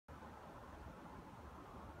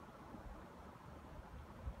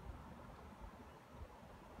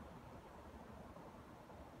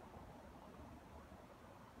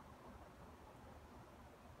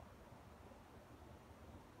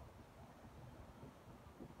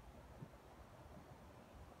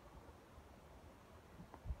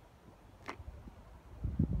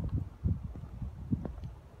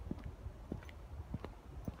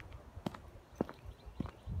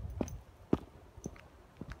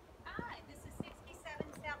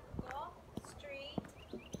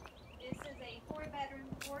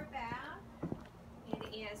4 bath. It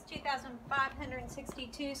is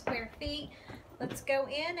 2,562 square feet. Let's go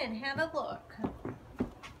in and have a look.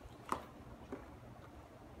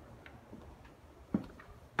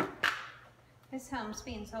 This home's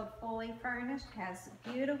being sold fully furnished, has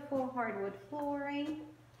beautiful hardwood flooring.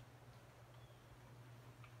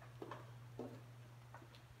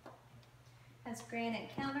 Has granite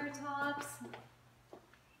countertops.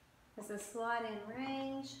 Has a slide-in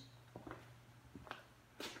range.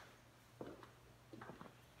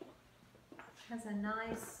 Has a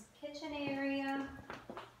nice kitchen area.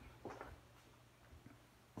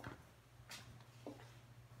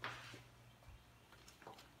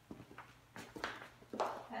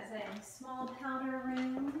 Has a small powder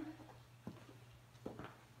room.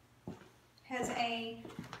 Has a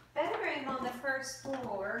bedroom on the first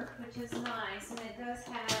floor, which is nice, and it does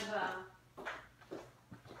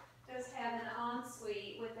have an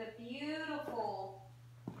ensuite with a beautiful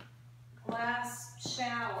glass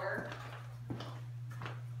shower.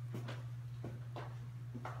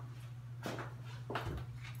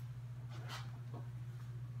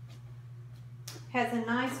 Has a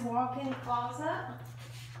nice walk-in closet.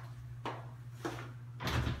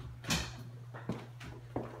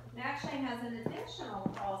 It actually has an additional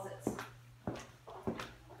closet.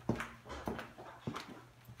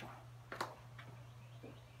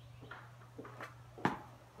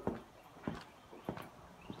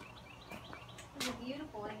 And a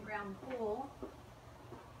beautiful in-ground pool.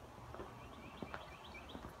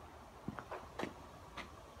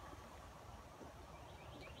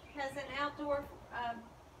 Has an outdoor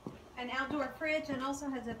fridge, and also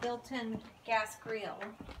has a built-in gas grill.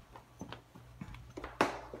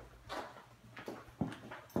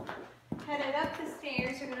 Headed up the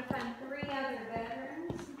stairs, you're going to find 3 other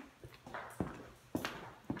bedrooms.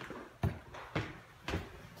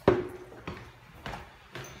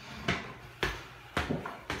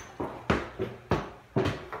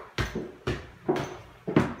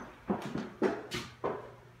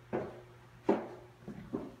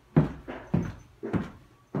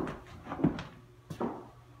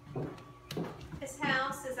 This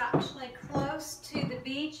house is actually close to the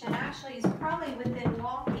beach and actually is probably within